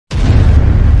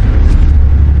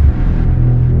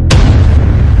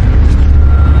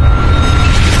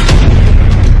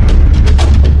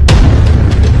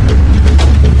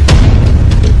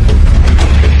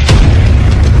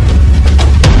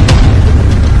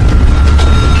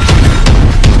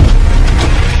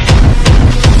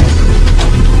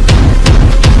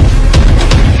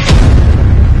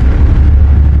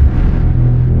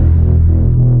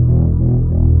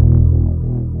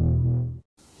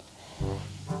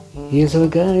Yes,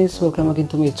 hello guys, welcome again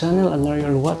to my channel and now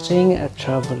you're watching a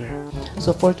traveler.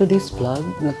 So for today's vlog,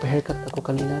 nagpa-haircut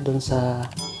ako kanina doon sa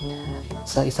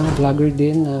isang vlogger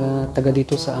din na taga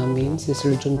dito sa amin, si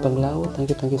Sir Jhun Panglao.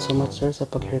 Thank you so much sir sa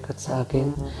pag-haircut sa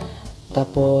akin.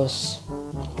 Tapos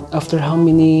after how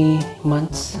many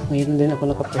months, ngayon din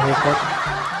ako nakapa-haircut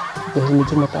dahil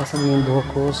medyo mataas ang yung buhok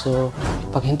ko. So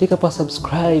pag hindi ka pa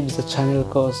subscribe sa channel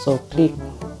ko, so click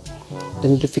the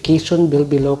notification bell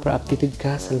below para updated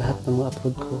ka sa lahat ng mga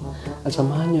upload ko. At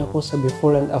samahan niyo ako sa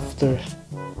before and after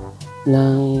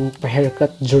ng haircut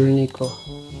journey ko.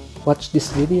 Watch this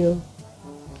video.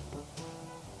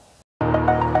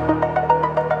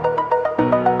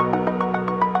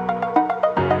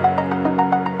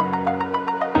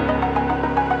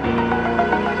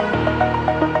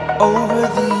 Over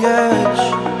the edge,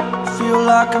 feel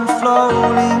like I'm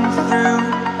floating through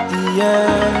the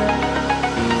air.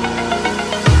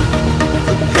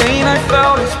 Pain I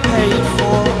felt is paid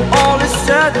for, all is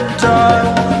said and done.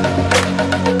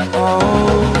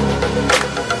 Oh,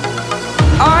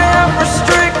 I am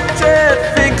restricted,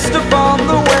 fixed upon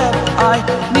the web. I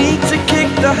need to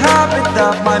kick the habit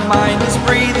that my mind is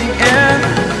breathing in.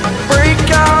 Break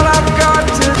out, I've got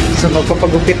to. So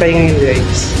magpapagupit tayo ngayon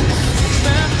guys.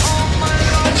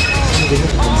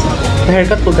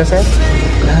 Haircut po ka sir?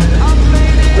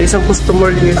 May isang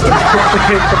customer din guys.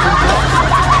 Haircut po ka.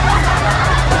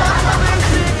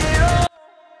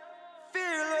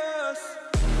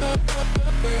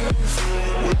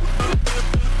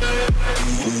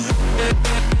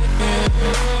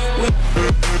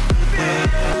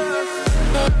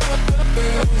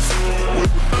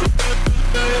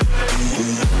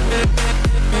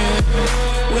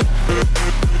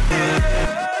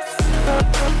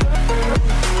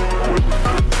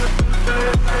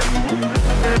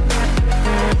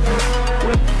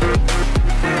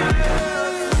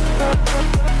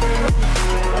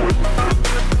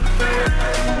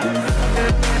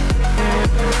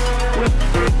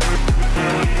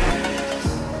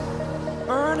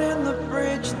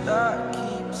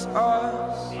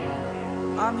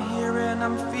 I'm here and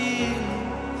I'm feeling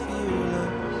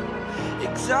fearless.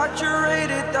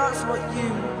 Exaggerated, that's what you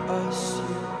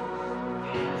assume.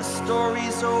 The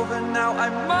story's over now, I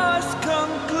must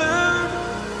conclude.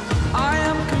 I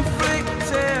am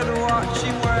conflicted,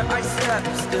 watching where I step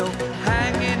still,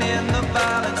 hanging in the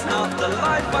balance. Not the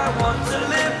life I want to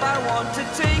live, I want to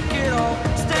take it all.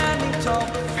 Standing tall,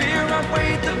 fear I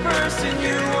weighed the person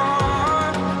you are.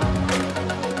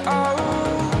 Oh,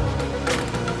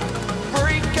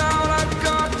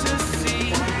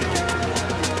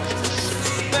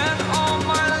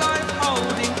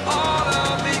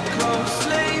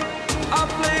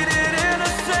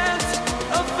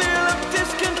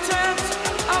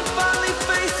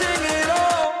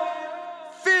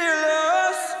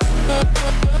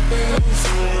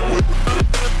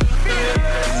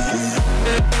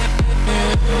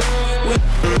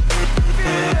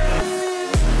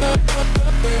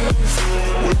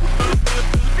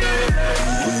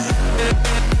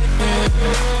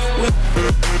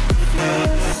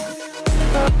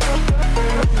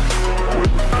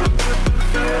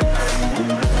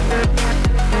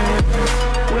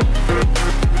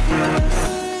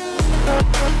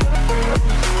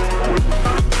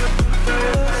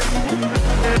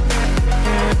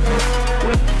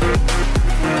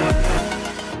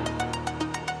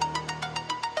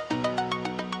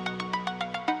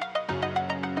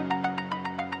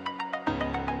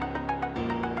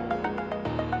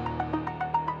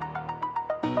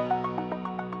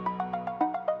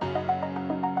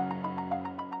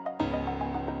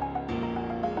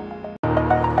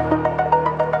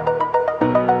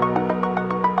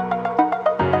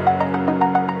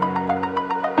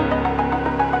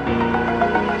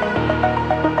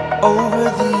 over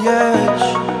the edge,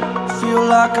 feel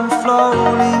like I'm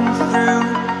floating through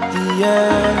the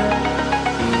air.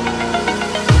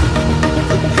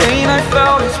 The pain I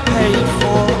felt is paid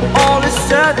for, all is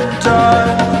said and done.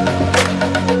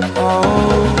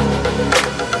 Oh,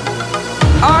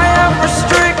 I am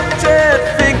restricted,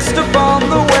 fixed upon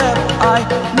the web. I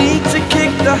need to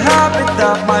kick the habit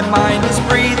that my mind is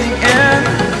breathing in.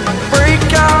 Break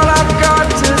out, I've got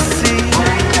to see.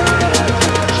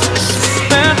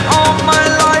 My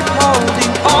life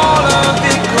holding all of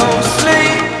it closely.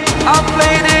 I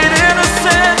played it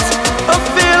innocent, a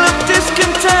feel of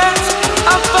discontent.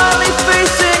 I'm finally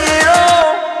facing it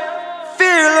all,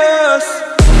 fearless.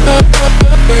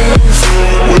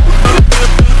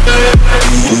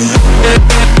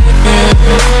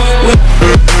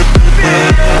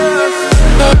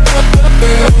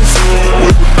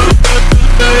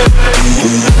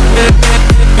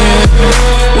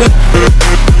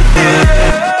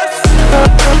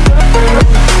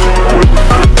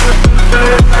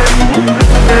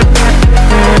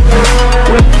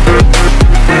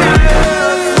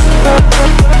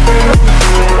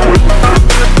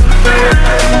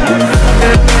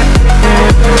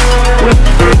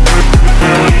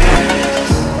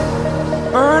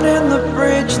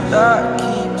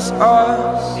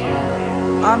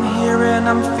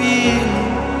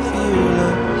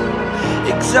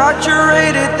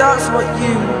 that's what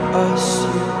you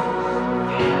assume.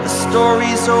 The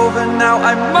story's over now,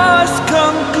 I must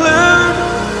conclude.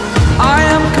 I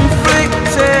am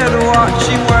conflicted,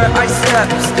 watching where I step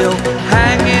still,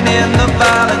 hanging in the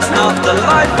balance. Not the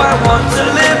life I want to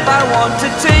live, I want to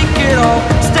take it all.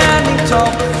 Standing tall,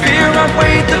 fear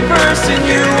outweighed the person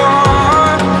you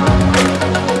are.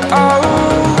 Oh,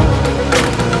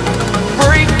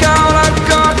 break out, I've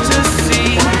got to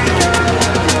see.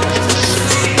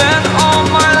 Spent all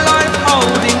my life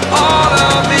holding all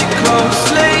of it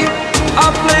closely. I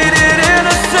played it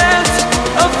innocent,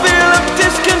 a feel of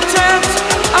discontent.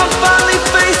 I'm finally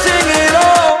facing it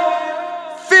all,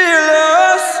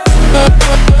 fearless.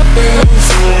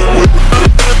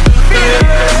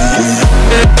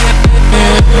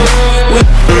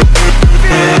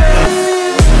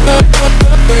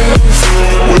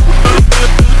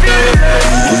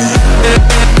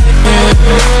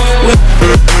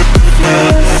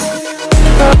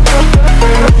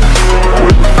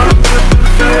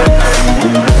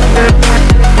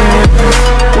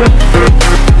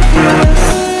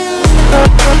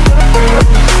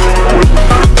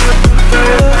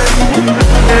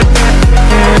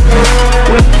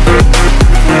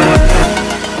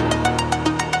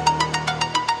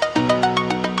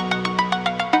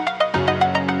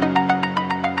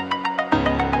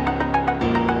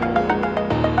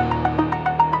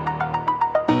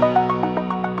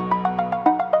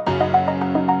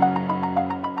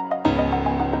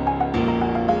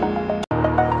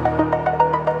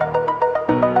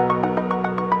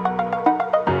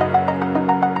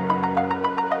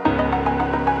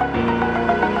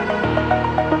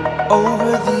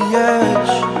 Over the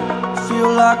edge,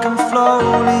 feel like I'm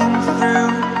floating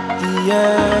through the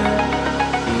air.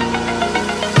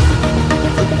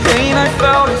 The pain I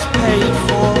felt is paid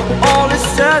for, all is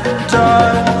said and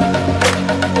done.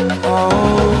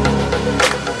 Oh,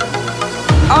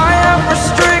 I am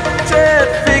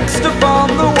restricted, fixed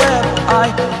upon the web.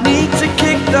 I need to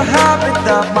kick the habit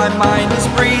that my mind is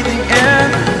breathing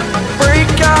in.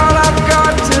 Break out, I've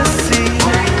got to see.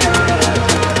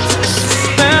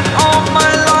 Spent all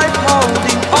my life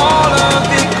holding all of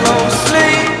it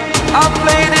closely. I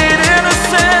played it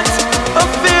innocent, a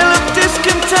feel of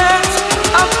discontent.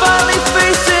 I'm finally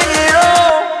facing it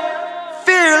all,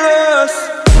 fearless.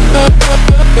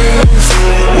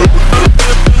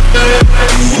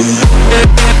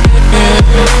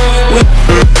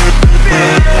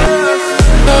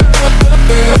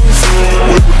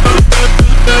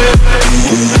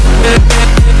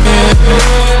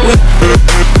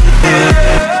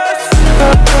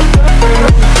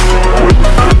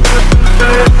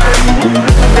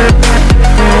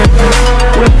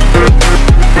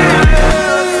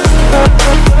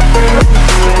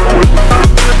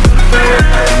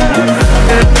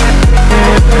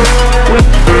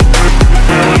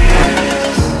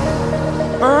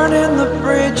 Burning the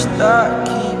bridge that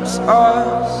keeps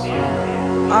us.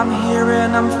 I'm here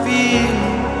and I'm feeling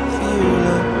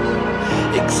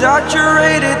fearless.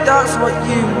 Exaggerated, that's what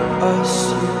you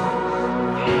assume.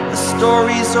 The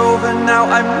story's over now,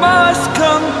 I must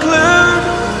conclude.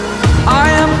 I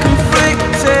am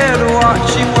conflicted,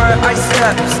 watching where I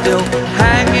step still,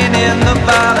 hanging in the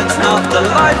balance. Not the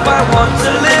life I want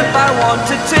to live, I want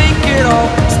to take it all.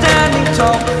 Standing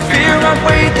tall, fear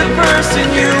outweighed the person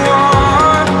you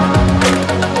are.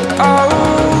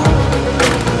 Oh,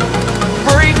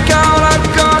 break out, I've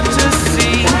got to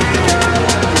see.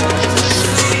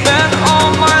 Spent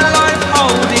all my life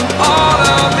holding all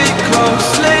of it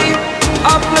closely.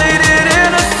 I played it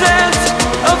innocent,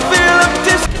 a feel of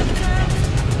discontent.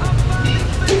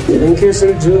 Thank you,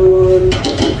 Sir Jhun.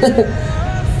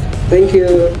 Thank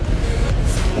you.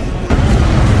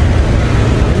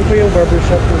 Ano po yung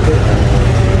barbershop mo dito?